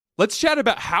Let's chat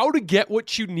about how to get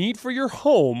what you need for your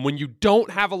home when you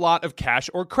don't have a lot of cash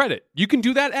or credit. You can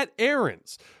do that at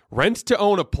Aaron's.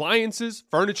 Rent-to-own appliances,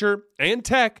 furniture, and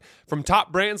tech from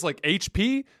top brands like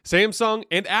HP, Samsung,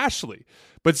 and Ashley.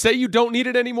 But say you don't need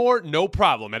it anymore, no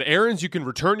problem. At Aaron's, you can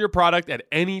return your product at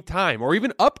any time or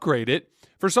even upgrade it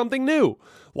for something new.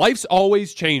 Life's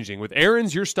always changing. With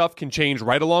Aaron's, your stuff can change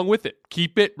right along with it.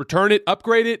 Keep it, return it,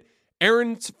 upgrade it.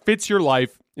 Aaron's fits your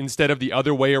life instead of the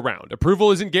other way around. Approval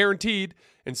isn't guaranteed,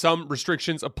 and some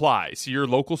restrictions apply. See your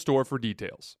local store for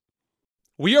details.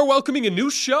 We are welcoming a new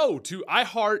show to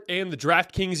iHeart and the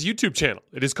DraftKings YouTube channel.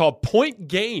 It is called Point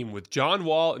Game with John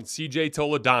Wall and CJ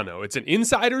Toledano. It's an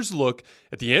insider's look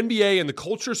at the NBA and the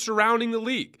culture surrounding the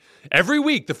league. Every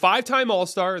week, the five-time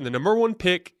All-Star and the number one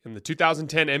pick in the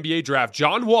 2010 NBA Draft,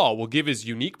 John Wall, will give his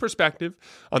unique perspective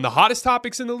on the hottest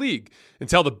topics in the league and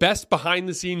tell the best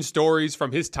behind-the-scenes stories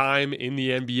from his time in the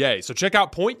NBA. So check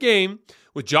out Point Game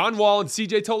with John Wall and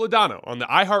CJ Toledano on the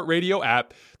iHeartRadio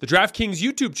app, the DraftKings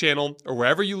YouTube channel, or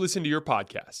wherever you listen to your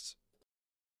podcasts.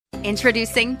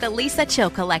 Introducing the Lisa Chill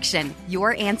Collection,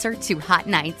 your answer to hot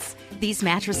nights. These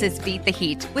mattresses beat the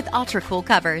heat with ultra-cool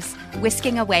covers,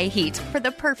 whisking away heat for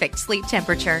the perfect sleep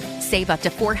temperature. Save up to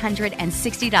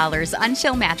 $460 on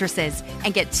Chill mattresses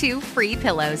and get 2 free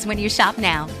pillows when you shop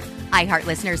now. iHeart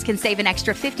listeners can save an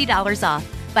extra $50 off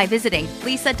by visiting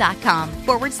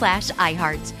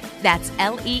lisa.com/iHeart. That's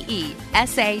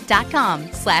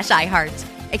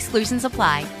LEESA.com/iHeart. Exclusions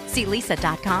apply. See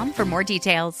lisa.com for more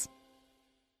details.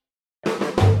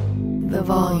 The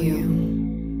volume.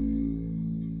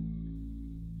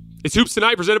 It's Hoops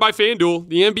Tonight presented by FanDuel.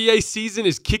 The NBA season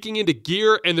is kicking into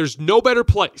gear, and there's no better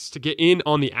place to get in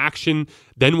on the action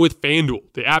than with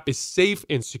FanDuel. The app is safe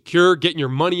and secure. Getting your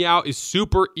money out is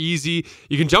super easy.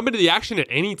 You can jump into the action at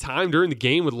any time during the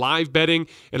game with live betting,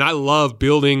 and I love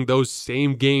building those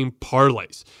same-game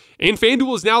parlays. And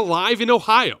FanDuel is now live in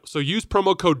Ohio, so use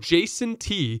promo code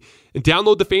JASONT and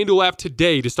download the FanDuel app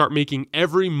today to start making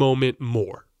every moment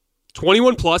more.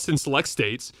 21 plus in select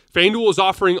states. FanDuel is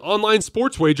offering online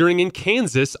sports wagering in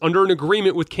Kansas under an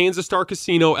agreement with Kansas Star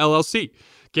Casino, LLC.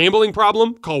 Gambling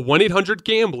problem? Call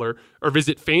 1-800-GAMBLER or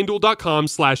visit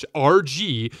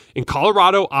FanDuel.com/RG in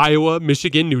Colorado, Iowa,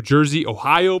 Michigan, New Jersey,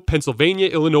 Ohio, Pennsylvania,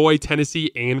 Illinois, Tennessee,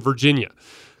 and Virginia.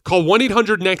 Call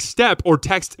 1-800-NEXT-STEP or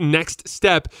text NEXT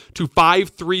STEP to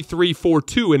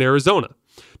 53342 in Arizona.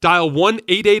 Dial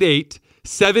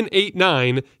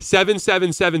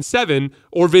 1-888-789-7777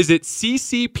 or visit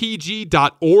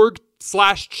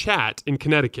ccpg.org/chat in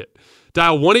Connecticut.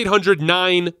 Dial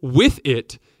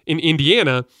 1-800-9-WITH-IT in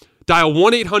Indiana. Dial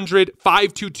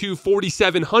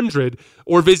 1-800-522-4700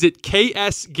 or visit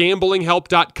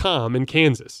ksgamblinghelp.com in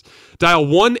Kansas. Dial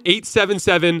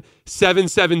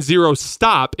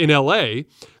 1-877-770-STOP in LA.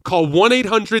 Call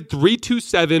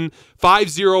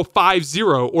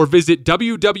 1-800-327-5050 or visit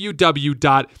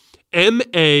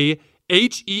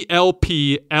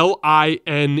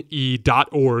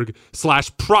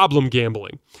www.mahelpline.org/problem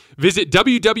gambling. Visit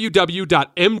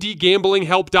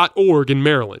www.mdgamblinghelp.org in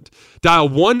Maryland. Dial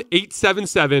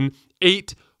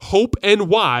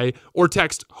 1-877-8-HOPE-NY or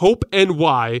text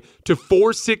HOPE-NY to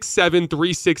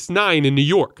 467-369 in New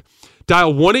York.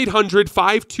 Dial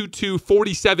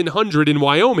 1-800-522-4700 in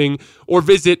Wyoming or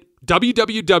visit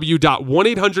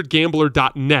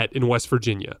www.1800gambler.net in West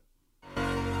Virginia.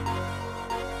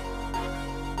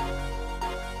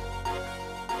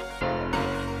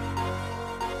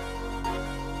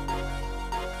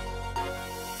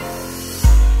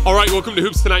 All right, welcome to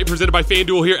Hoops Tonight, presented by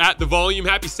FanDuel here at The Volume.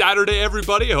 Happy Saturday,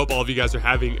 everybody. I hope all of you guys are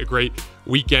having a great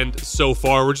weekend so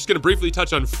far. We're just going to briefly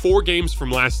touch on 4 games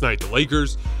from last night. The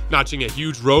Lakers notching a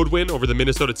huge road win over the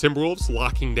Minnesota Timberwolves,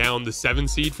 locking down the 7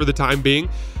 seed for the time being.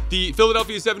 The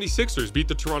Philadelphia 76ers beat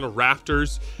the Toronto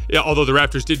Raptors. Yeah, although the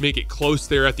Raptors did make it close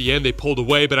there at the end, they pulled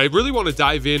away. But I really want to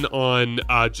dive in on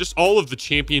just all of the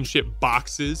championship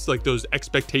boxes, like those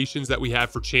expectations that we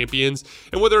have for champions,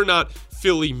 and whether or not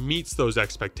Philly meets those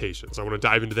expectations. I want to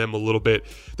dive into them a little bit.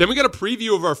 Then we got a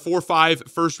preview of our 4-5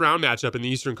 first-round matchup in the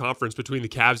Eastern Conference between the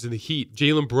Cavs and the Heat.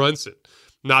 Jalen Brunson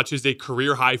notches a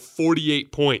career-high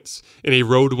 48 points in a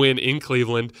road win in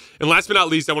Cleveland. And last but not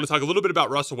least, I want to talk a little bit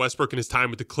about Russell Westbrook and his time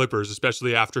with the Clippers,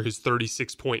 especially after his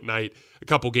 36-point night a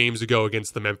couple games ago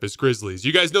against the Memphis Grizzlies.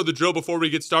 You guys know the drill. Before we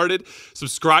get started,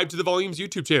 subscribe to the Volume's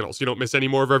YouTube channel so you don't miss any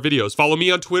more of our videos. Follow me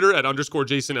on Twitter at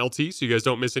 _JasonLT so you guys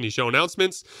don't miss any show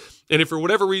announcements. And if for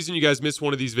whatever reason you guys miss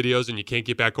one of these videos and you can't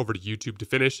get back over to YouTube to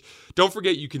finish, don't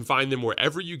forget you can find them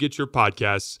wherever you get your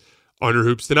podcasts under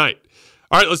Hoops Tonight.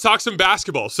 All right, let's talk some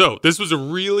basketball. So this was a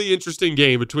really interesting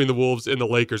game between the Wolves and the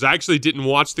Lakers. I actually didn't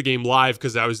watch the game live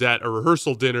because I was at a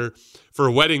rehearsal dinner for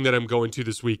a wedding that I'm going to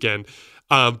this weekend.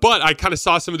 But I kind of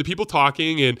saw some of the people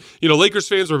talking, and Lakers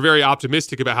fans were very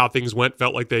optimistic about how things went,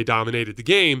 felt like they dominated the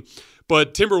game.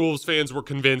 But Timberwolves fans were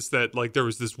convinced that there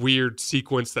was this weird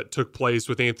sequence that took place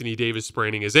with Anthony Davis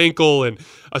spraining his ankle and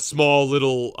a small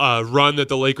little run that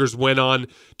the Lakers went on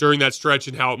during that stretch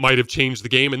and how it might have changed the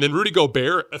game. And then Rudy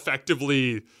Gobert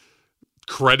effectively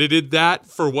credited that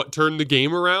for what turned the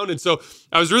game around. And so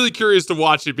I was really curious to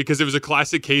watch it because it was a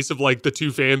classic case of the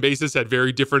two fan bases had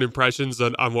very different impressions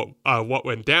on what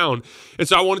went down. And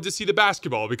so I wanted to see the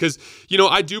basketball because,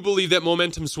 I do believe that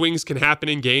momentum swings can happen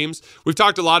in games. We've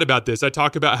talked a lot about this. I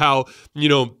talk about how,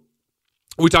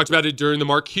 we talked about it during the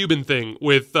Mark Cuban thing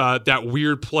with that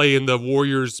weird play in the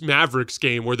Warriors-Mavericks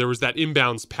game where there was that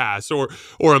inbounds pass or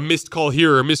a missed call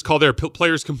here or a missed call there,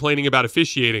 players complaining about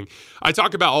officiating. I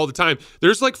talk about all the time.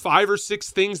 There's 5 or 6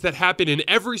 things that happen in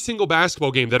every single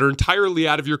basketball game that are entirely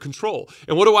out of your control.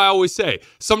 And what do I always say?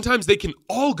 Sometimes they can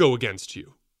all go against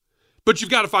you, but you've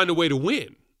got to find a way to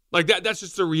win. That's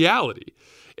just the reality.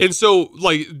 And so,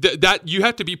 that you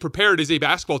have to be prepared as a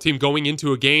basketball team going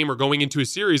into a game or going into a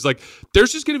series.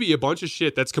 There's just going to be a bunch of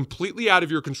shit that's completely out of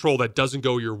your control that doesn't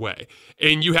go your way.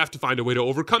 And you have to find a way to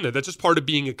overcome that. That's just part of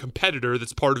being a competitor.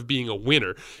 That's part of being a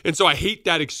winner. And so I hate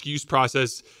that excuse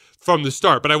process from the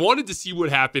start, but I wanted to see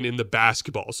what happened in the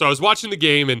basketball. So I was watching the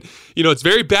game, and it's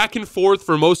very back and forth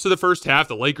for most of the first half.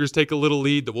 The Lakers take a little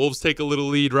lead, the Wolves take a little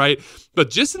lead, right?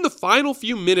 But just in the final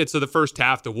few minutes of the first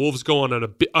half, the Wolves go on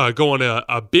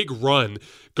a big run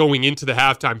going into the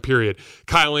halftime period.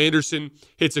 Kyle Anderson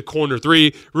hits a corner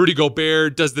three. Rudy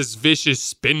Gobert does this vicious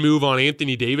spin move on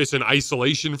Anthony Davis in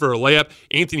isolation for a layup.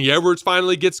 Anthony Edwards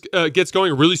finally gets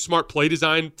going. A really smart play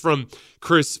design from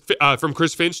Chris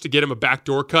Finch to get him a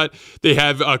backdoor cut. They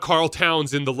have Karl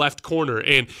Towns in the left corner,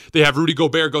 and they have Rudy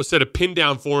Gobert go set a pin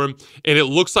down for him, and it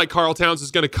looks like Karl Towns is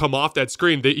going to come off that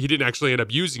screen. He didn't actually end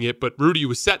up using it, but Rudy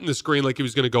was setting the screen like he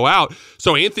was going to go out.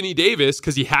 So Anthony Davis,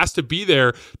 because he has to be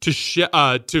there to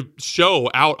show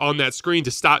out on that screen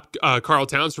to stop Karl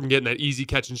Towns from getting that easy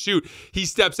catch and shoot, he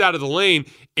steps out of the lane.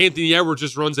 Anthony Edwards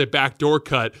just runs a backdoor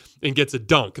cut and gets a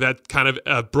dunk. That kind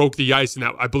of broke the ice, and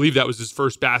I believe that was his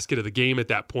first basket of the game at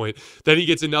that point. Then he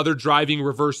gets another driving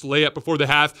reverse layup before the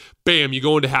half. Bam, you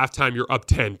go into halftime, you're up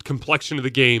 10. Complexion of the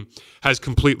game has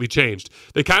completely changed.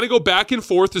 They kind of go back and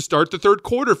forth to start the third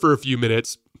quarter for a few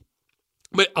minutes.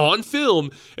 But on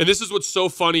film, and this is what's so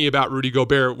funny about Rudy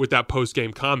Gobert with that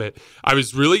post-game comment, I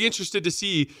was really interested to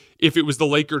see if it was the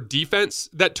Laker defense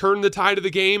that turned the tide of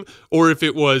the game or if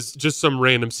it was just some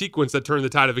random sequence that turned the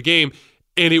tide of the game.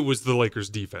 And it was the Lakers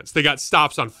defense. They got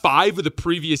stops on 5 of the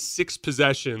previous 6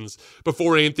 possessions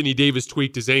before Anthony Davis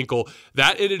tweaked his ankle.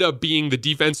 That ended up being the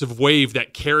defensive wave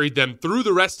that carried them through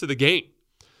the rest of the game.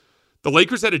 The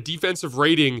Lakers had a defensive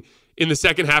rating in the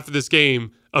second half of this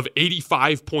game of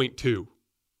 85.2,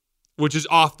 which is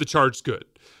off the charts good.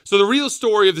 So the real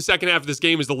story of the second half of this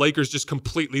game is the Lakers just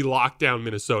completely locked down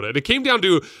Minnesota. And it came down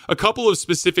to a couple of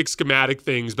specific schematic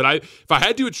things, but if I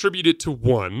had to attribute it to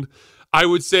one, I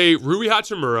would say Rui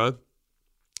Hachimura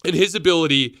and his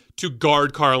ability to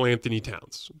guard Karl Anthony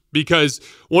Towns. Because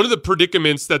one of the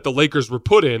predicaments that the Lakers were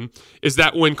put in is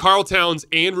that when Karl Towns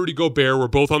and Rudy Gobert were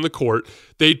both on the court,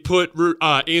 they'd put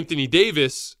Anthony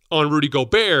Davis on Rudy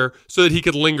Gobert so that he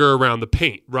could linger around the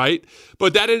paint, right?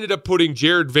 But that ended up putting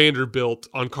Jared Vanderbilt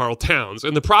on Karl Towns.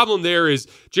 And the problem there is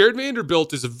Jared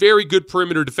Vanderbilt is a very good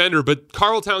perimeter defender, but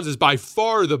Karl Towns is by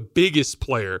far the biggest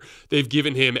player they've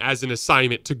given him as an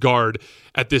assignment to guard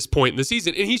at this point in the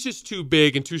season. And he's just too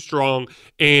big and too strong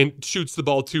and shoots the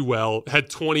ball too well. Had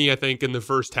 20, I think, in the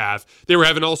first half. They were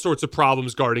having all sorts of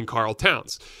problems guarding Karl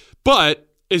Towns. But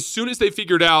as soon as they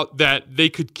figured out that they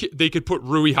could put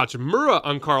Rui Hachimura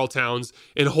on Karl Towns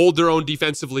and hold their own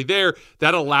defensively there,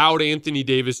 that allowed Anthony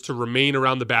Davis to remain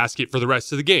around the basket for the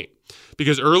rest of the game.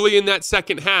 Because early in that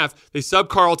second half, they sub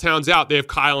Karl Towns out. They have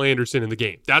Kyle Anderson in the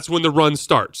game. That's when the run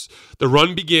starts. The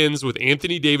run begins with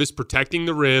Anthony Davis protecting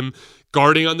the rim,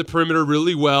 guarding on the perimeter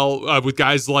really well with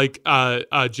guys like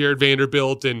Jared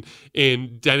Vanderbilt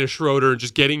and Dennis Schroeder and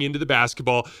just getting into the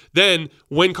basketball. Then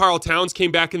when Karl Towns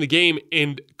came back in the game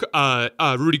and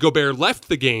Rudy Gobert left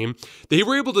the game, they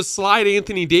were able to slide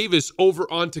Anthony Davis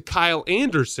over onto Kyle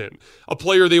Anderson, a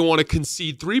player they want to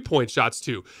concede three-point shots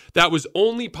to. That was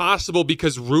only possible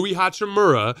because Rui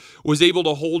Hachimura was able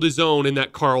to hold his own in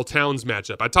that Karl Towns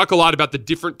matchup. I talk a lot about the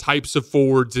different types of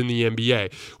forwards in the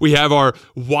NBA. We have our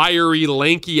wiry three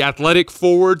lanky, athletic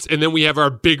forwards, and then we have our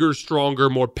bigger, stronger,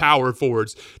 more power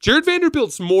forwards. Jared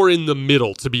Vanderbilt's more in the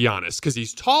middle, to be honest, because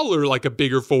he's taller like a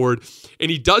bigger forward, and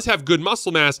he does have good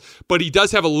muscle mass, but he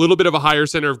does have a little bit of a higher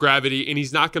center of gravity, and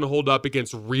he's not going to hold up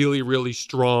against really, really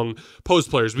strong post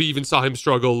players. We even saw him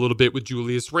struggle a little bit with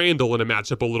Julius Randle in a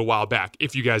matchup a little while back,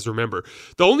 if you guys remember.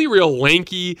 The only real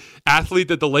lanky athlete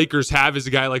that the Lakers have is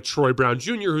a guy like Troy Brown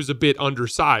Jr., who's a bit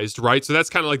undersized, right? So that's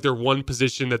kind of like their one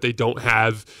position that they don't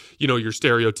have, your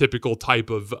stereotypical type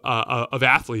of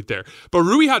athlete there. But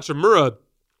Rui Hachimura,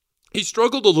 he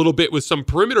struggled a little bit with some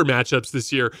perimeter matchups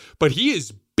this year, but he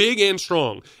is big and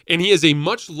strong, and he has a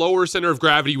much lower center of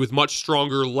gravity with much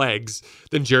stronger legs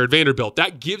than Jared Vanderbilt.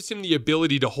 That gives him the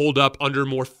ability to hold up under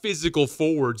more physical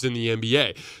forwards in the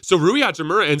NBA. So Rui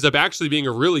Hachimura ends up actually being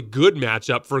a really good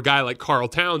matchup for a guy like Karl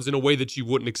Towns in a way that you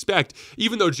wouldn't expect,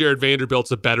 even though Jared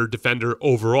Vanderbilt's a better defender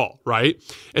overall, right?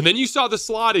 And then you saw the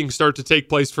slotting start to take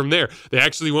place from there. They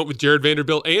actually went with Jared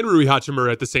Vanderbilt and Rui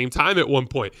Hachimura at the same time at one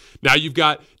point. Now you've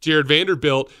got Jared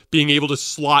Vanderbilt being able to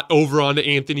slot over onto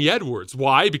Anthony Edwards.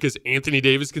 Why? Because Anthony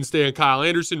Davis can stay on Kyle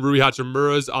Anderson, Rui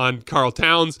Hachimura's on Karl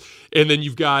Towns, and then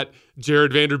you've got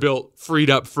Jared Vanderbilt freed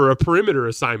up for a perimeter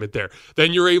assignment there.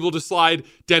 Then you're able to slide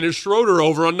Dennis Schroeder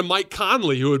over onto Mike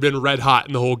Conley, who had been red hot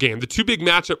in the whole game. The two big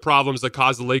matchup problems that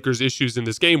caused the Lakers issues in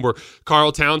this game were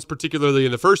Karl Towns, particularly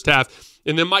in the first half,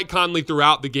 and then Mike Conley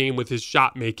throughout the game with his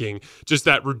shot making, just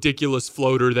that ridiculous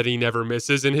floater that he never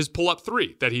misses, and his pull-up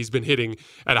three that he's been hitting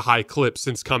at a high clip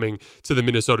since coming to the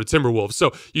Minnesota Timberwolves.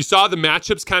 So you saw the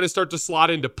matchups kind of start to slot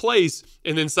into place,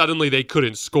 and then suddenly they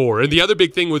couldn't score. And the other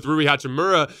big thing with Rui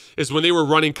Hachimura is when they were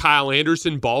running Kyle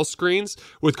Anderson ball screens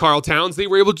with Karl Towns, they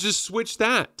were able to just switch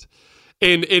that.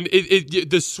 And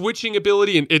the switching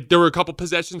ability, and there were a couple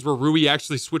possessions where Rui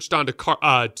actually switched on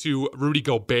to Rudy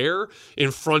Gobert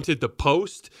and fronted the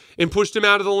post and pushed him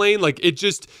out of the lane.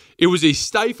 It was a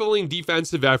stifling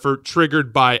defensive effort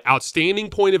triggered by outstanding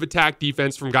point of attack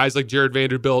defense from guys like Jared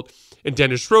Vanderbilt and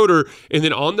Dennis Schroeder. And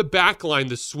then on the back line,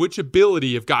 the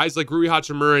switchability of guys like Rui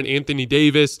Hachimura and Anthony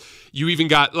Davis. You even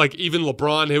got even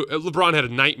LeBron. LeBron had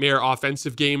a nightmare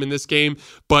offensive game in this game,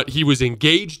 but he was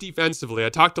engaged defensively. I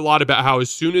talked a lot about how as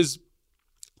soon as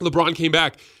LeBron came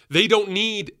back, they don't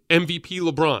need MVP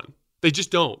LeBron. They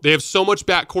just don't. They have so much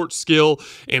backcourt skill,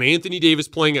 and Anthony Davis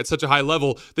playing at such a high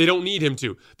level, they don't need him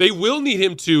to. They will need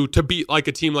him to beat like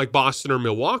a team like Boston or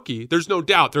Milwaukee. There's no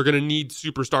doubt they're going to need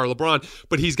superstar LeBron,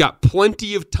 but he's got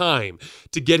plenty of time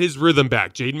to get his rhythm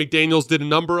back. Jaden McDaniels did a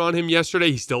number on him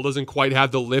yesterday. He still doesn't quite have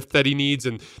the lift that he needs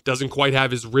and doesn't quite have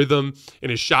his rhythm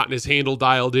and his shot and his handle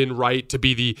dialed in right to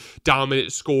be the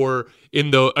dominant scorer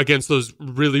against those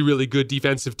really, really good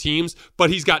defensive teams, but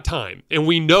he's got time, and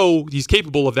we know he's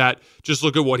capable of that. Just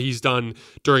look at what he's done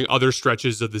during other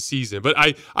stretches of the season. But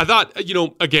I thought,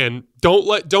 again,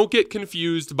 don't get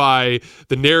confused by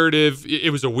the narrative.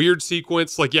 It was a weird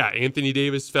sequence. Anthony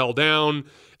Davis fell down.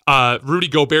 Rudy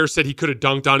Gobert said he could have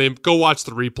dunked on him. Go watch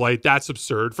the replay. That's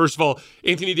absurd. First of all,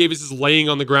 Anthony Davis is laying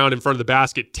on the ground in front of the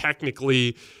basket.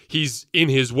 Technically, he's in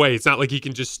his way. It's not like he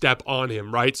can just step on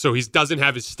him, right? So he doesn't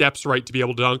have his steps right to be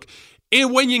able to dunk.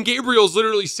 And Wenyen Gabriel's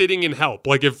literally sitting in help.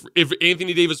 If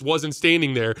Anthony Davis wasn't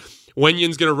standing there,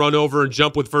 Wenyen's going to run over and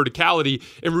jump with verticality,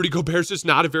 and Rudy Gobert's just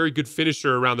not a very good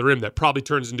finisher around the rim. That probably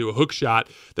turns into a hook shot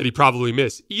that he probably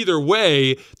missed. Either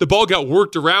way, the ball got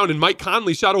worked around, and Mike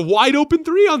Conley shot a wide open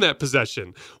three on that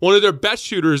possession. One of their best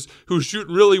shooters who shoot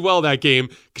really well that game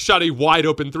shot a wide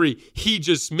open three. He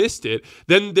just missed it.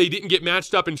 Then they didn't get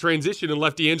matched up in transition and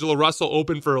left D'Angelo Russell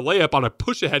open for a layup on a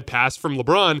push-ahead pass from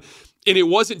LeBron. And it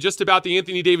wasn't just about the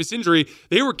Anthony Davis injury.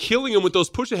 They were killing him with those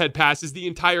push-ahead passes the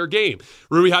entire game.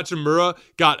 Rui Hachimura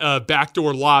got a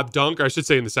backdoor lob dunk, or I should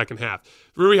say in the second half.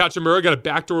 Rui Hachimura got a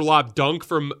backdoor lob dunk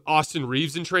from Austin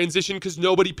Reeves in transition because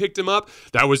nobody picked him up.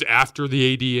 That was after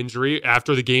the AD injury,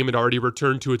 after the game had already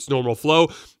returned to its normal flow.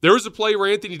 There was a play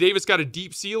where Anthony Davis got a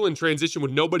deep seal in transition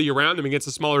with nobody around him against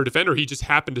a smaller defender. He just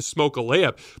happened to smoke a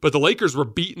layup. But the Lakers were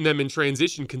beating them in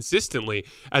transition consistently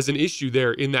as an issue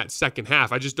there in that second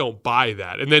half. I just don't buy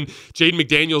that. And then Jaden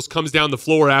McDaniels comes down the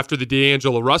floor after the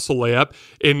D'Angelo Russell layup,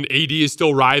 and AD is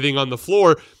still writhing on the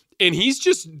floor. And he's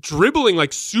just dribbling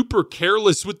super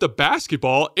careless with the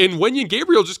basketball. And Wenyen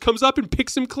Gabriel just comes up and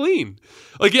picks him clean.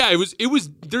 It was,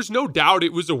 there's no doubt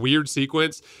it was a weird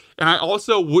sequence. And I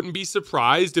also wouldn't be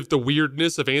surprised if the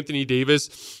weirdness of Anthony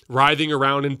Davis writhing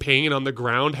around in pain on the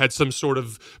ground had some sort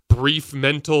of brief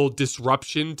mental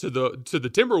disruption to the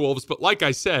Timberwolves. But like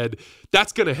I said,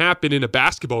 that's going to happen in a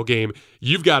basketball game.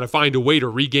 You've got to find a way to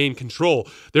regain control.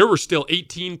 There were still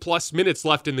 18 plus minutes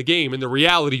left in the game, and the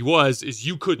reality is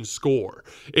you couldn't score.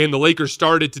 And the Lakers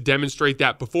started to demonstrate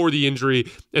that before the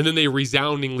injury, and then they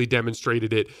resoundingly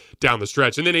demonstrated it down the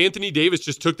stretch. And then Anthony Davis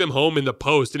just took them home in the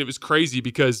post, and it was crazy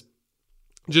because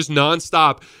just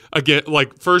nonstop again.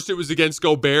 Like first it was against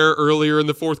Gobert earlier in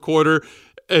the fourth quarter,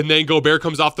 and then Gobert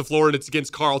comes off the floor and it's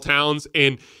against Karl Towns,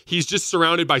 and he's just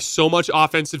surrounded by so much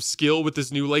offensive skill with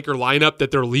this new Laker lineup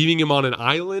that they're leaving him on an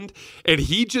island, and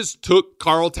he just took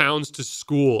Karl Towns to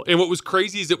school. And what was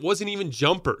crazy is it wasn't even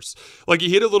jumpers. Like he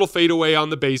hit a little fadeaway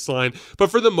on the baseline, but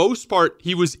for the most part,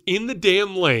 he was in the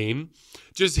damn lane,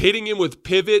 just hitting him with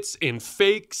pivots and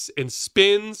fakes and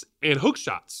spins and hook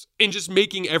shots and just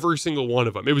making every single one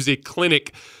of them. It was a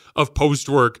clinic of post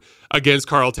work against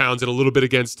Karl Towns and a little bit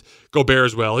against Gobert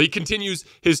as well. He continues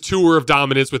his tour of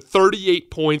dominance with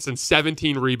 38 points and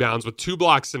 17 rebounds with 2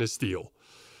 blocks and a steal.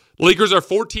 Lakers are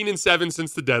 14-7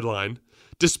 since the deadline,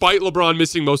 despite LeBron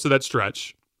missing most of that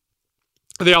stretch.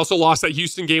 They also lost that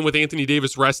Houston game with Anthony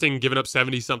Davis resting, giving up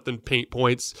 70-something paint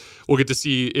points. We'll get to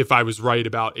see if I was right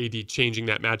about AD changing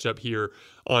that matchup here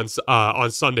on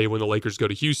Sunday when the Lakers go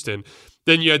to Houston.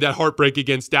 Then you had that heartbreak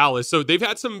against Dallas. So they've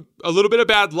had a little bit of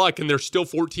bad luck, and they're still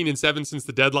 14-7 since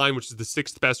the deadline, which is the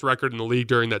 6th best record in the league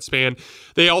during that span.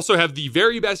 They also have the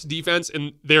very best defense,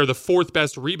 and they're the 4th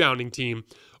best rebounding team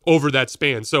over that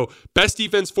span. So best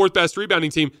defense, 4th best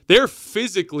rebounding team. They're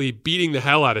physically beating the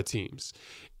hell out of teams.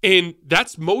 And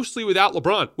that's mostly without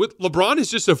LeBron. LeBron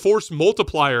is just a force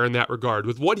multiplier in that regard.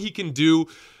 With what he can do,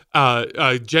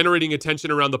 generating attention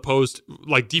around the post,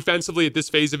 like defensively at this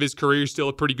phase of his career, still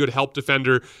a pretty good help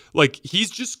defender. Like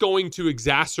he's just going to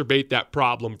exacerbate that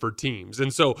problem for teams.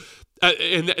 And so,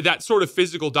 and that sort of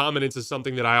physical dominance is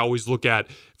something that I always look at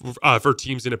for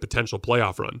teams in a potential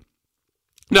playoff run.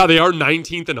 Now, they are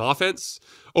 19th in offense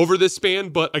over this span,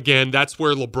 but again, that's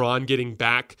where LeBron getting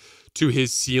back to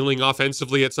his ceiling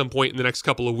offensively at some point in the next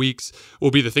couple of weeks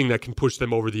will be the thing that can push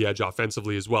them over the edge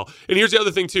offensively as well. And here's the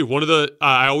other thing too. One of the,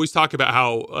 I always talk about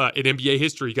how in NBA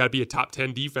history, you got to be a top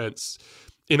 10 defense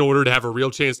in order to have a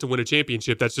real chance to win a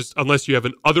championship. That's just, unless you have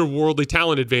an otherworldly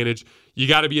talent advantage, you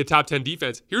got to be a top 10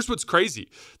 defense. Here's what's crazy.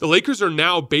 The Lakers are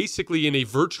now basically in a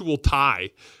virtual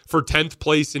tie for 10th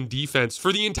place in defense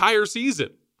for the entire season.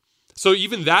 So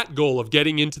even that goal of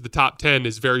getting into the top 10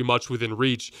 is very much within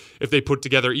reach if they put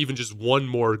together even just one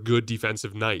more good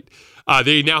defensive night.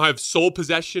 They now have sole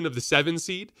possession of the 7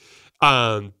 seed.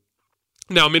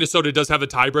 Now, Minnesota does have a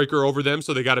tiebreaker over them,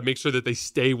 so they got to make sure that they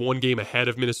stay one game ahead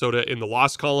of Minnesota in the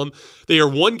loss column. They are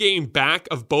one game back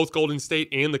of both Golden State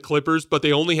and the Clippers, but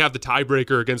they only have the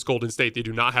tiebreaker against Golden State. They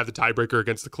do not have the tiebreaker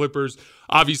against the Clippers.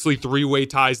 Obviously, 3-way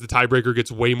ties, the tiebreaker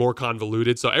gets way more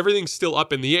convoluted, so everything's still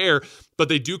up in the air, but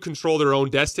they do control their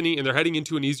own destiny, and they're heading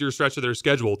into an easier stretch of their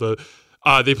schedule.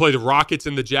 They play the Rockets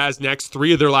and the Jazz next.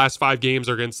 3 of their last 5 games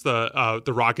are against the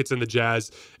Rockets and the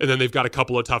Jazz, and then they've got a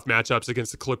couple of tough matchups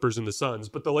against the Clippers and the Suns.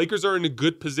 But the Lakers are in a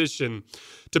good position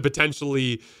to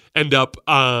potentially end up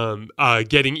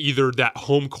getting either that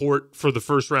home court for the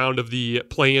first round of the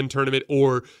play-in tournament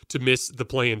or to miss the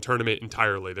play-in tournament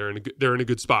entirely. They're in a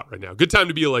good spot right now. Good time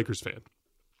to be a Lakers fan.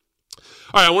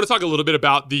 All right, I want to talk a little bit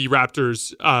about the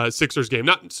Raptors-Sixers game.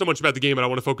 Not so much about the game, but I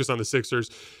want to focus on the Sixers.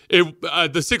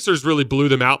 The Sixers really blew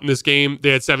them out in this game. They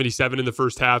had 77 in the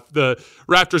first half. The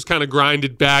Raptors kind of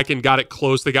grinded back and got it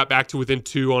close. They got back to within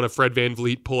 2 on a Fred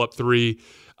VanVleet pull-up 3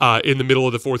 in the middle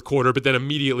of the fourth quarter, but then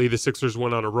immediately the Sixers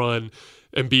went on a run.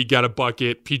 Embiid got a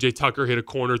bucket. PJ Tucker hit a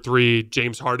corner 3.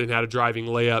 James Harden had a driving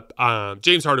layup.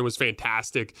 James Harden was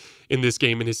fantastic in this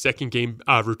game in his second game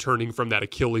returning from that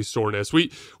Achilles soreness. We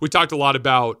talked a lot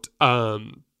about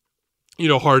Harden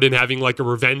having like a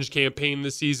revenge campaign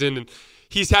this season, and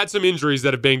he's had some injuries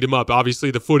that have banged him up.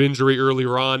 Obviously, the foot injury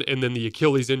earlier on and then the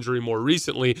Achilles injury more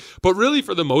recently. But really,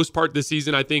 for the most part this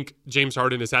season, I think James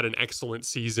Harden has had an excellent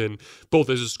season, both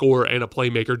as a scorer and a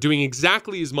playmaker, doing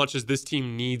exactly as much as this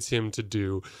team needs him to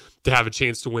do to have a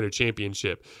chance to win a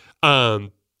championship.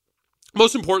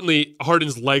 Most importantly,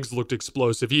 Harden's legs looked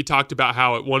explosive. He talked about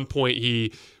how at one point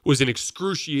he was in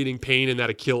excruciating pain in that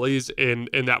Achilles, and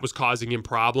that was causing him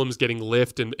problems getting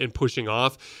lift and pushing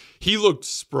off. he looked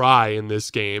spry in this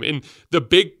game. And the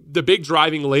big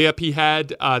driving layup he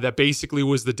had that basically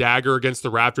was the dagger against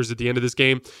the Raptors at the end of this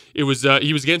game, it was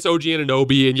he was against OG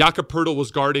Anunoby, and Jakob Poeltl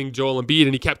was guarding Joel Embiid,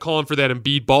 and he kept calling for that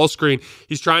Embiid ball screen.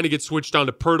 He's trying to get switched on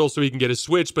to Poeltl so he can get a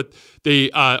switch, but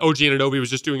OG Anunoby was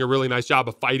just doing a really nice job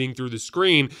of fighting through the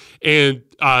screen. And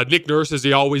Nick Nurse, as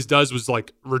he always does, was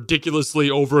like ridiculously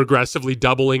over-aggressively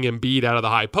doubling Embiid out of the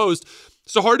high post.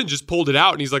 So Harden just pulled it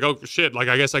out, and he's like, oh, shit, like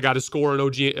I guess I got to score on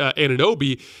OG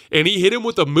Anunoby. And he hit him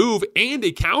with a move and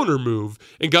a counter move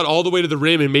and got all the way to the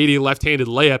rim and made a left-handed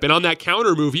layup. And on that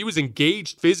counter move, he was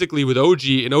engaged physically with OG,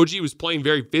 and OG was playing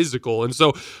very physical. And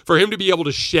so for him to be able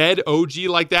to shed OG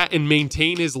like that and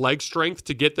maintain his leg strength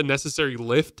to get the necessary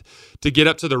lift to get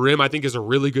up to the rim, I think is a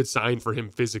really good sign for him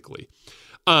physically.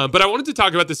 But I wanted to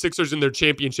talk about the Sixers and their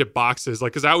championship boxes,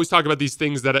 like, because I always talk about these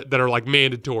things that are like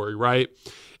mandatory, right?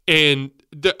 And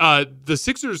the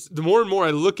Sixers, the more and more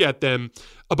I look at them,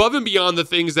 above and beyond the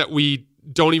things that we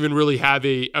don't even really have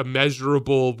a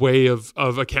measurable way of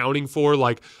accounting for,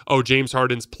 like, oh, James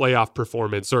Harden's playoff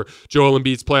performance or Joel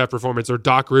Embiid's playoff performance or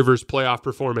Doc Rivers' playoff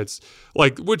performance,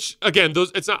 like, which again,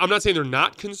 I'm not saying they're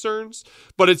not concerns,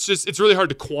 but it's really hard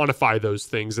to quantify those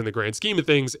things in the grand scheme of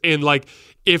things. And like,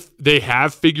 if they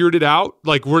have figured it out,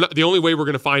 like, the only way we're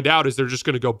going to find out is they're just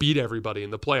going to go beat everybody in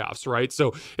the playoffs, right?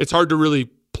 So it's hard to really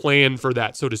plan for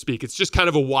that, so to speak. It's just kind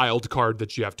of a wild card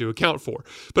that you have to account for.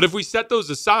 But if we set those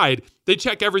aside, they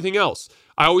check everything else.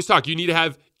 I always talk, you need to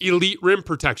have elite rim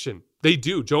protection. They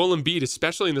do. Joel Embiid,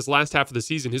 especially in this last half of the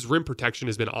season, his rim protection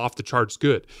has been off the charts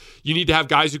good. You need to have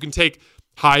guys who can take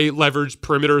high leverage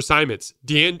perimeter assignments.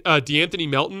 DeAnthony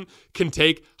Melton can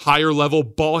take higher level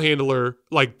ball handler,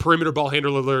 like perimeter ball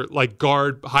handler, like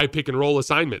guard high pick and roll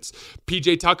assignments.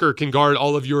 PJ Tucker can guard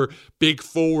all of your big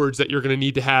forwards that you're going to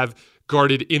need to have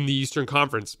guarded in the Eastern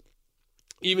Conference.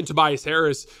 Even Tobias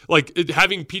Harris, like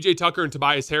having PJ Tucker and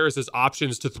Tobias Harris as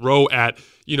options to throw at,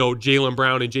 Jaylen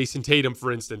Brown and Jason Tatum,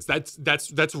 for instance,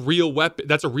 that's real weapon.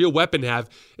 That's a real weapon to have,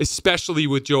 especially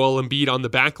with Joel Embiid on the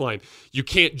back line. You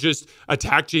can't just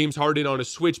attack James Harden on a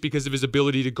switch because of his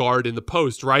ability to guard in the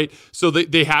post, right? So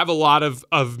they have a lot of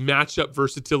matchup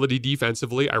versatility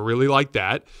defensively. I really like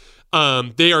that.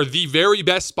 They are the very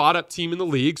best spot up team in the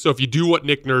league. So if you do what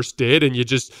Nick Nurse did and you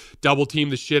just double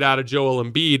team the shit out of Joel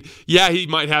Embiid, yeah, he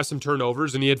might have some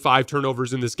turnovers, and he had 5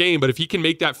 turnovers in this game. But if he can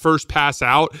make that first pass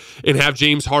out and have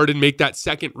James Harden make that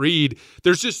second read,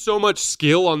 there's just so much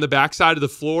skill on the backside of the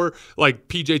floor. Like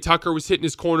PJ Tucker was hitting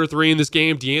his corner 3 in this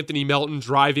game. DeAnthony Melton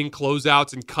driving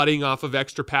closeouts and cutting off of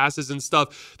extra passes and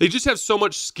stuff. They just have so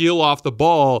much skill off the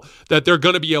ball that they're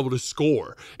going to be able to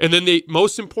score. And then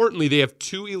most importantly, they have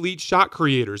 2 elite shot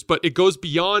creators, but it goes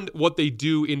beyond what they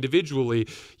do individually.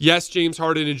 Yes, James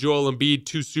Harden and Joel Embiid,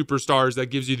 2 superstars, that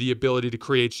gives you the ability to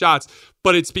create shots,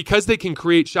 but it's because they can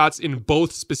create shots in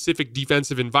both specific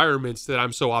defensive environments that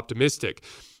I'm so optimistic.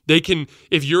 They can,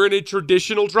 if you're in a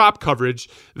traditional drop coverage,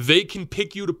 they can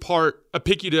pick you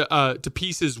to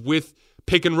pieces with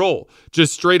pick and roll.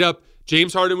 Just straight up,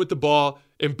 James Harden with the ball,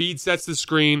 Embiid sets the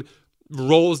screen,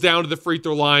 rolls down to the free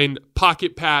throw line,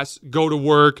 pocket pass, go to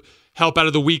work, help out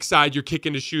of the weak side, you're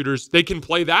kicking to shooters. They can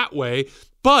play that way,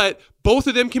 but both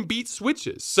of them can beat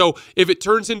switches. So if it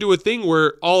turns into a thing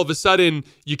where all of a sudden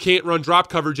you can't run drop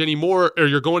coverage anymore, or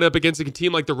you're going up against a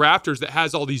team like the Raptors that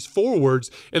has all these forwards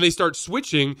and they start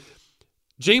switching,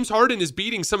 James Harden is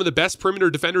beating some of the best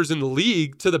perimeter defenders in the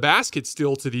league to the basket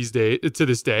still to this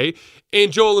day.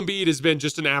 And Joel Embiid has been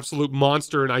just an absolute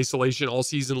monster in isolation all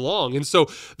season long. And so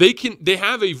they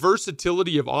have a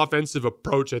versatility of offensive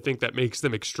approach, I think, that makes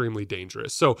them extremely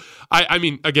dangerous. So I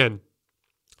mean, again,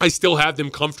 I still have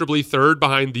them comfortably third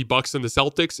behind the Bucks and the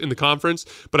Celtics in the conference,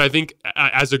 but I think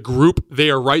as a group, they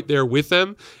are right there with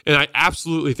them. And I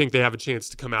absolutely think they have a chance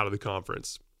to come out of the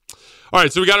conference. All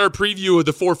right, so we got our preview of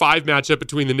the 4-5 matchup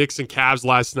between the Knicks and Cavs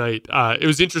last night. It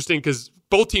was interesting because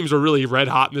both teams were really red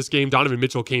hot in this game. Donovan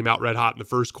Mitchell came out red hot in the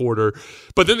first quarter,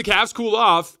 but then the Cavs cooled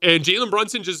off, and Jalen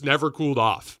Brunson just never cooled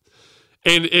off.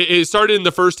 And it started in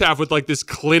the first half with like this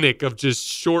clinic of just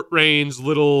short range,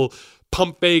 little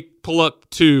pump fake pull up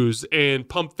 2s and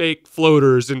pump fake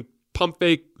floaters and pump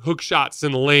fake hook shots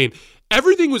in the lane.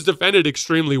 Everything was defended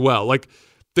extremely well. Like,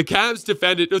 the Cavs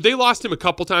they lost him a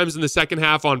couple times in the second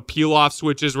half on peel-off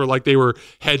switches where like they were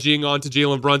hedging onto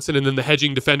Jalen Brunson, and then the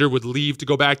hedging defender would leave to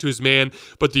go back to his man,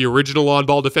 but the original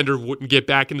on-ball defender wouldn't get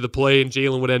back into the play, and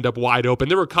Jalen would end up wide open.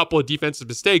 There were a couple of defensive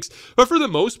mistakes, but for the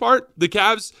most part, the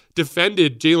Cavs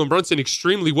defended Jalen Brunson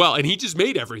extremely well, and he just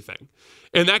made everything.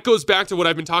 And that goes back to what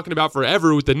I've been talking about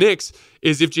forever with the Knicks,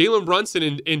 is if Jalen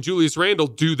Brunson and Julius Randle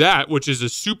do that, which is a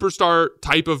superstar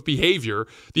type of behavior,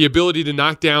 the ability to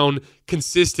knock down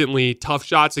consistently tough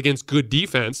shots against good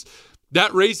defense,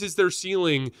 that raises their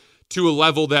ceiling to a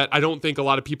level that I don't think a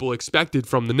lot of people expected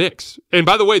from the Knicks. And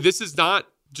by the way, this is not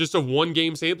just a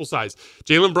one-game sample size.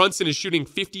 Jalen Brunson is shooting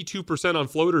 52% on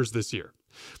floaters this year.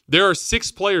 There are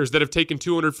 6 players that have taken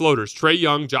 200 floaters: Trae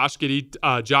Young, Josh Giddey,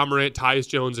 Ja Morant, Tyus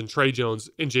Jones, and Trey Jones,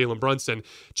 and Jalen Brunson.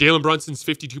 Jalen Brunson's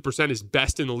 52% is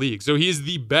best in the league. So he is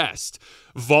the best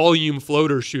volume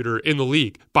floater shooter in the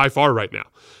league by far right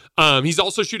now. He's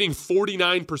also shooting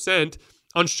 49%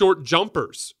 on short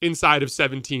jumpers inside of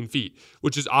 17 feet,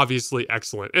 which is obviously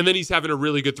excellent. And then he's having a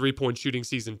really good three-point shooting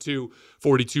season too,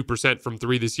 42% from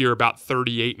three this year, about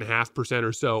 38.5%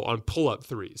 or so on pull-up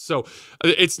threes. So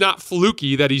it's not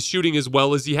fluky that he's shooting as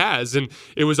well as he has. And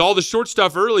it was all the short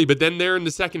stuff early, but then there in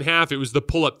the second half, it was the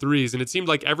pull-up threes. And it seemed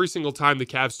like every single time the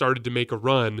Cavs started to make a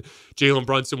run, Jalen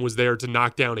Brunson was there to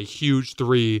knock down a huge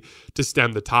three to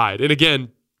stem the tide. And again,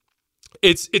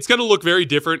 it's going to look very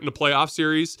different in a playoff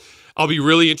series. I'll be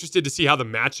really interested to see how the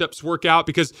matchups work out,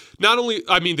 because not only,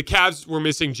 the Cavs were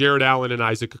missing Jared Allen and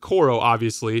Isaac Okoro,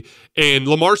 obviously, and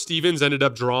Lamar Stevens ended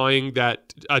up drawing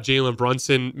that Jalen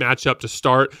Brunson matchup to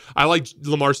start. I like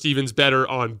Lamar Stevens better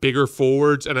on bigger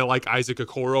forwards, and I like Isaac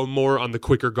Okoro more on the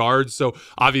quicker guards, so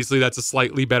obviously that's a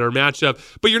slightly better matchup.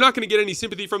 But you're not going to get any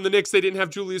sympathy from the Knicks. They didn't have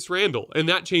Julius Randle, and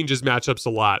that changes matchups a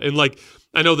lot. And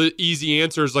I know the easy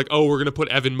answer is we're going to put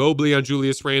Evan Mobley on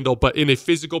Julius Randle, but in a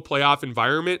physical playoff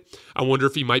environment, I wonder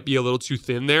if he might be a little too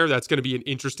thin there. That's going to be an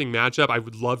interesting matchup. I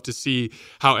would love to see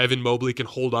how Evan Mobley can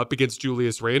hold up against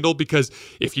Julius Randle, because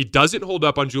if he doesn't hold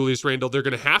up on Julius Randle, they're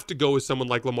going to have to go with someone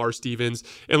like Lamar Stevens,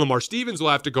 and Lamar Stevens will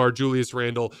have to guard Julius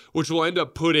Randle, which will end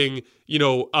up putting,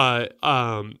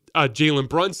 Jalen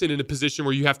Brunson in a position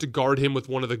where you have to guard him with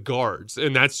one of the guards,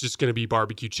 and that's just going to be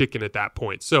barbecue chicken at that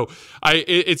point. So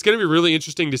it's going to be really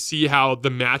interesting to see how the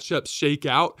matchups shake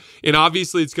out, and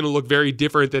obviously it's going to look very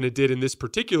different than it did in this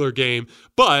particular game.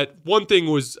 But one thing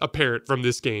was apparent from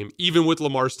this game: even with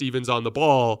Lamar Stevens on the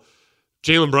ball,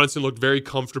 Jalen Brunson looked very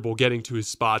comfortable getting to his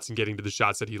spots and getting to the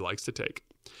shots that he likes to take.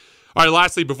 All right,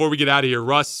 lastly, before we get out of here,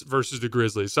 Russ versus the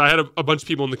Grizzlies. So I had a bunch of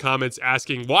people in the comments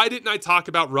asking, why didn't I talk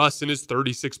about Russ in his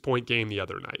 36-point game the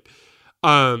other night?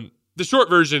 The short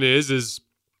version is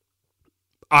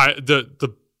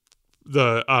the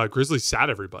Grizzlies sat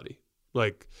everybody.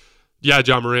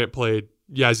 Ja Morant played.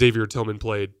 Yeah, Xavier Tillman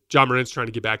played. Ja Morant's trying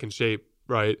to get back in shape,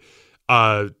 right?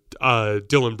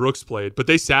 Dylan Brooks played, but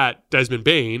they sat Desmond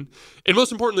Bane, and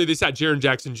most importantly, they sat Jaren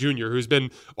Jackson Jr., who's been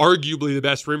arguably the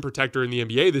best rim protector in the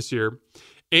NBA this year.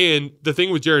 And the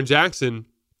thing with Jaren Jackson,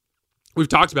 we've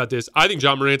talked about this, I think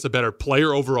Ja Morant's a better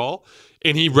player overall,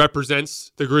 and he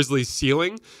represents the Grizzlies'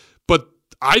 ceiling, but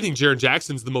I think Jaren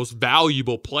Jackson's the most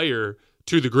valuable player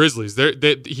to the Grizzlies.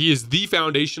 He is the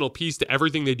foundational piece to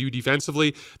everything they do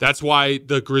defensively. That's why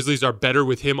the Grizzlies are better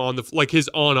with him on his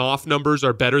on-off numbers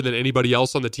are better than anybody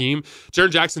else on the team. Jaren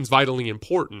Jackson's vitally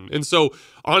important. And so,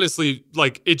 honestly,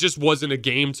 it just wasn't a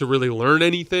game to really learn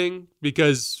anything,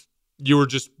 because you were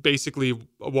just basically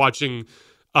watching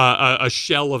a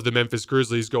shell of the Memphis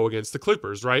Grizzlies go against the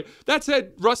Clippers, right? That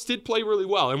said, Russ did play really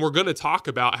well, and we're going to talk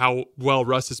about how well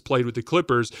Russ has played with the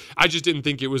Clippers. I just didn't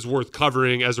think it was worth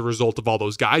covering as a result of all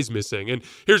those guys missing. And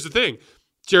here's the thing.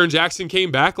 Jaren Jackson came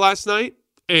back last night,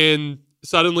 and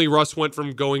suddenly Russ went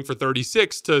from going for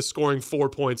 36 to scoring 4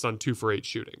 points on 2 for 8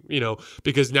 shooting,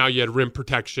 because now you had rim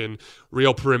protection,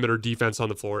 real perimeter defense on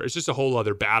the floor. It's just a whole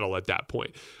other battle at that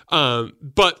point.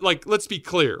 But let's be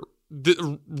clear.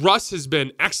 Russ has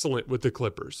been excellent with the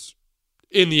Clippers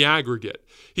in the aggregate.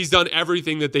 He's done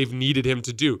everything that they've needed him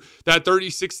to do. That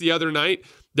 36 the other night,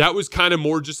 that was kind of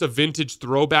more just a vintage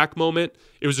throwback moment.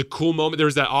 It was a cool moment. There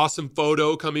was that awesome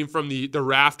photo coming from the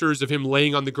rafters of him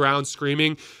laying on the ground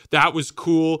screaming. That was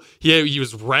cool. He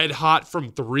was red hot from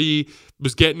 3,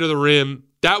 was getting to the rim.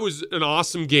 That was an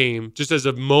awesome game, just as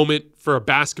a moment for a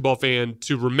basketball fan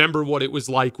to remember what it was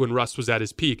like when Russ was at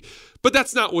his peak. But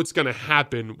that's not what's going to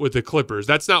happen with the Clippers.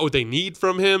 That's not what they need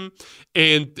from him,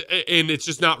 and it's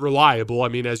just not reliable.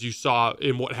 As you saw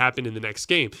in what happened in the next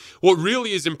game. What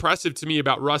really is impressive to me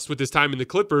about Russ with his time in the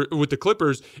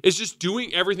Clippers is just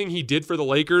doing everything he did for the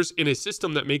Lakers in a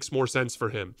system that makes more sense for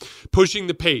him. Pushing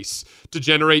the pace to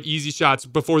generate easy shots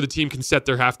before the team can set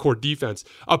their half-court defense.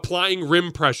 Applying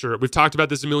rim pressure. We've talked about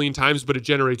this a million times, but it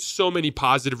generates so many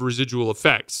positive residual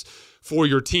effects for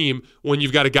your team when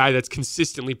you've got a guy that's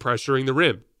consistently pressuring the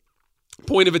rim.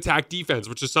 Point of attack defense,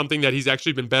 which is something that he's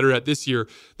actually been better at this year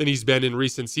than he's been in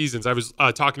recent seasons. I was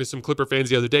talking to some Clipper fans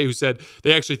the other day who said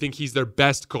they actually think he's their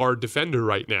best guard defender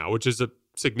right now, which is a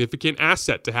significant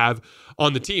asset to have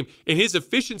on the team. And his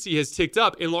efficiency has ticked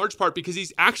up in large part because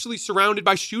he's actually surrounded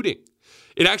by shooting.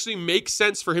 It actually makes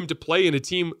sense for him to play in a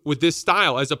team with this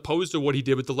style as opposed to what he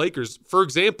did with the Lakers. For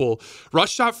example, Russ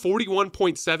shot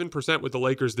 41.7% with the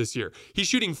Lakers this year. He's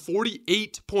shooting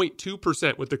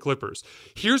 48.2% with the Clippers.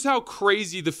 Here's how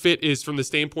crazy the fit is from the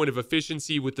standpoint of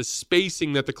efficiency with the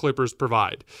spacing that the Clippers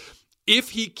provide.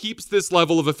 If he keeps this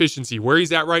level of efficiency where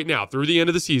he's at right now through the end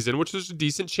of the season, which there's a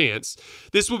decent chance,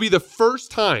 this will be the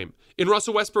first time in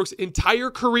Russell Westbrook's entire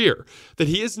career that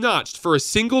he has notched for a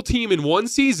single team in one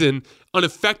season an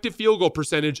effective field goal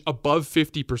percentage above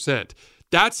 50%.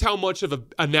 That's how much of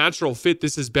a natural fit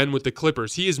this has been with the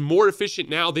Clippers. He is more efficient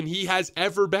now than he has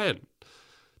ever been.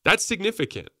 That's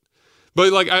significant.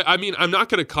 But I mean, I'm not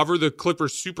going to cover the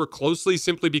Clippers super closely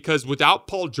simply because without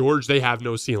Paul George, they have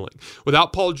no ceiling.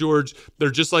 Without Paul George,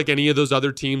 they're just like any of those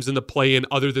other teams in the play-in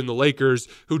other than the Lakers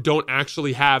who don't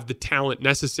actually have the talent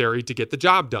necessary to get the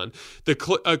job done.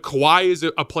 Kawhi is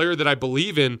a player that I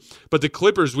believe in, but the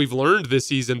Clippers, we've learned this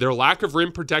season, their lack of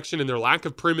rim protection and their lack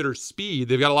of perimeter speed,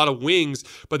 they've got a lot of wings,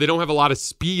 but they don't have a lot of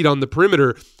speed on the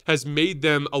perimeter, has made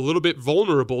them a little bit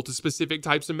vulnerable to specific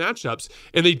types of matchups,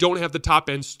 and they don't have the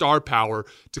top-end star power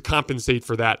to compensate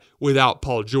for that without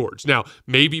Paul George. Now,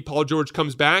 maybe Paul George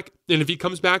comes back, and if he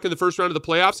comes back in the first round of the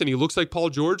playoffs and he looks like Paul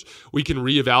George, we can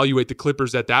reevaluate the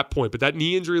Clippers at that point. But that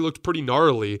knee injury looked pretty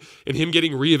gnarly, and him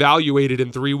getting reevaluated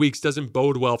in 3 weeks doesn't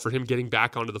bode well for him getting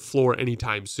back onto the floor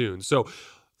anytime soon. So,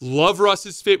 love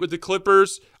Russ's fit with the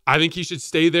Clippers. I think he should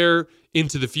stay there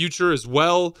into the future as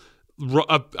well.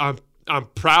 I'm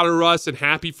proud of Russ and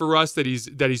happy for Russ that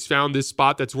he's found this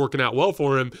spot that's working out well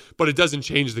for him, but it doesn't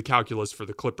change the calculus for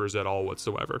the Clippers at all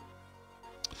whatsoever.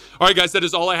 All right, guys, that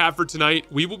is all I have for tonight.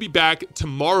 We will be back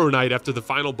tomorrow night after the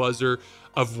final buzzer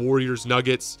of Warriors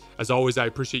Nuggets. As always, I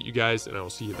appreciate you guys, and I will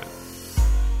see you then.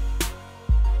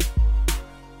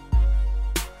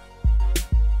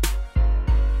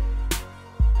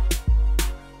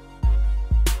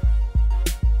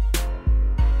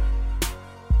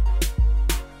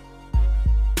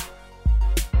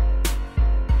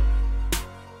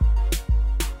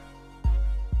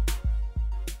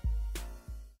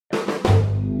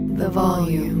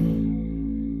 Volume.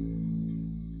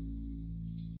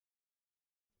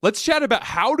 Let's chat about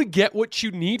how to get what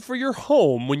you need for your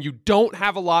home when you don't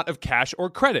have a lot of cash or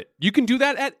credit. You can do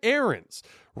that at Aaron's.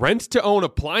 Rent to own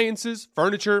appliances,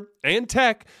 furniture, and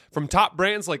tech from top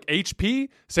brands like HP,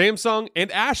 Samsung, and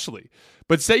Ashley.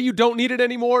 But say you don't need it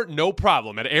anymore, no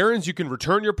problem. At Aaron's, you can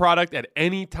return your product at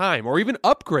any time or even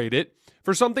upgrade it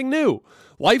for something new.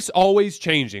 Life's always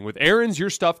changing. With Aaron's,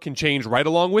 your stuff can change right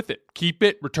along with it. Keep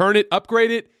it, return it, upgrade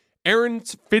it.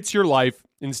 Aaron's fits your life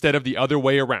instead of the other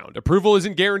way around. Approval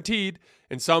isn't guaranteed,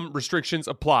 and some restrictions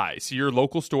apply. See your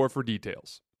local store for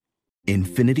details.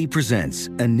 Infiniti presents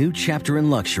a new chapter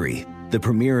in luxury, the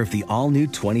premiere of the all-new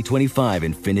 2025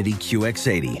 Infiniti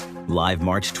QX80, live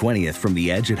March 20th from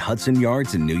the Edge at Hudson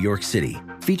Yards in New York City,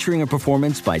 featuring a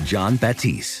performance by John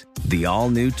Batiste. The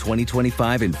all-new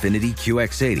 2025 Infiniti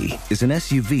QX80 is an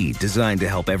SUV designed to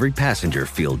help every passenger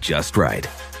feel just right.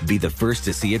 Be the first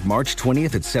to see it March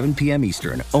 20th at 7 p.m.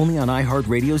 Eastern, only on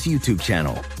iHeartRadio's YouTube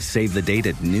channel. Save the date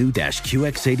at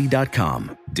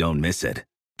new-QX80.com. Don't miss it.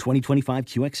 2025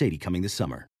 QX80 coming this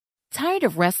summer. Tired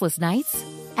of restless nights?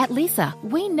 At Leesa,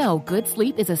 we know good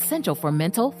sleep is essential for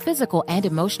mental, physical, and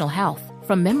emotional health.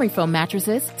 From memory foam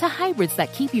mattresses to hybrids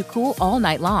that keep you cool all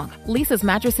night long, Leesa's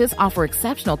mattresses offer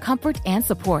exceptional comfort and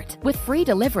support with free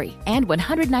delivery and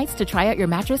 100 nights to try out your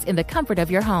mattress in the comfort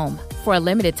of your home. For a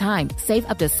limited time, save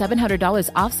up to $700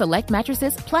 off select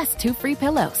mattresses plus 2 free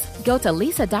pillows. Go to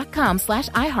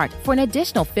leesa.com/iHeart for an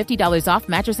additional $50 off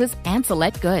mattresses and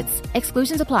select goods.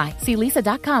 Exclusions apply. See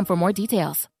leesa.com for more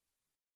details.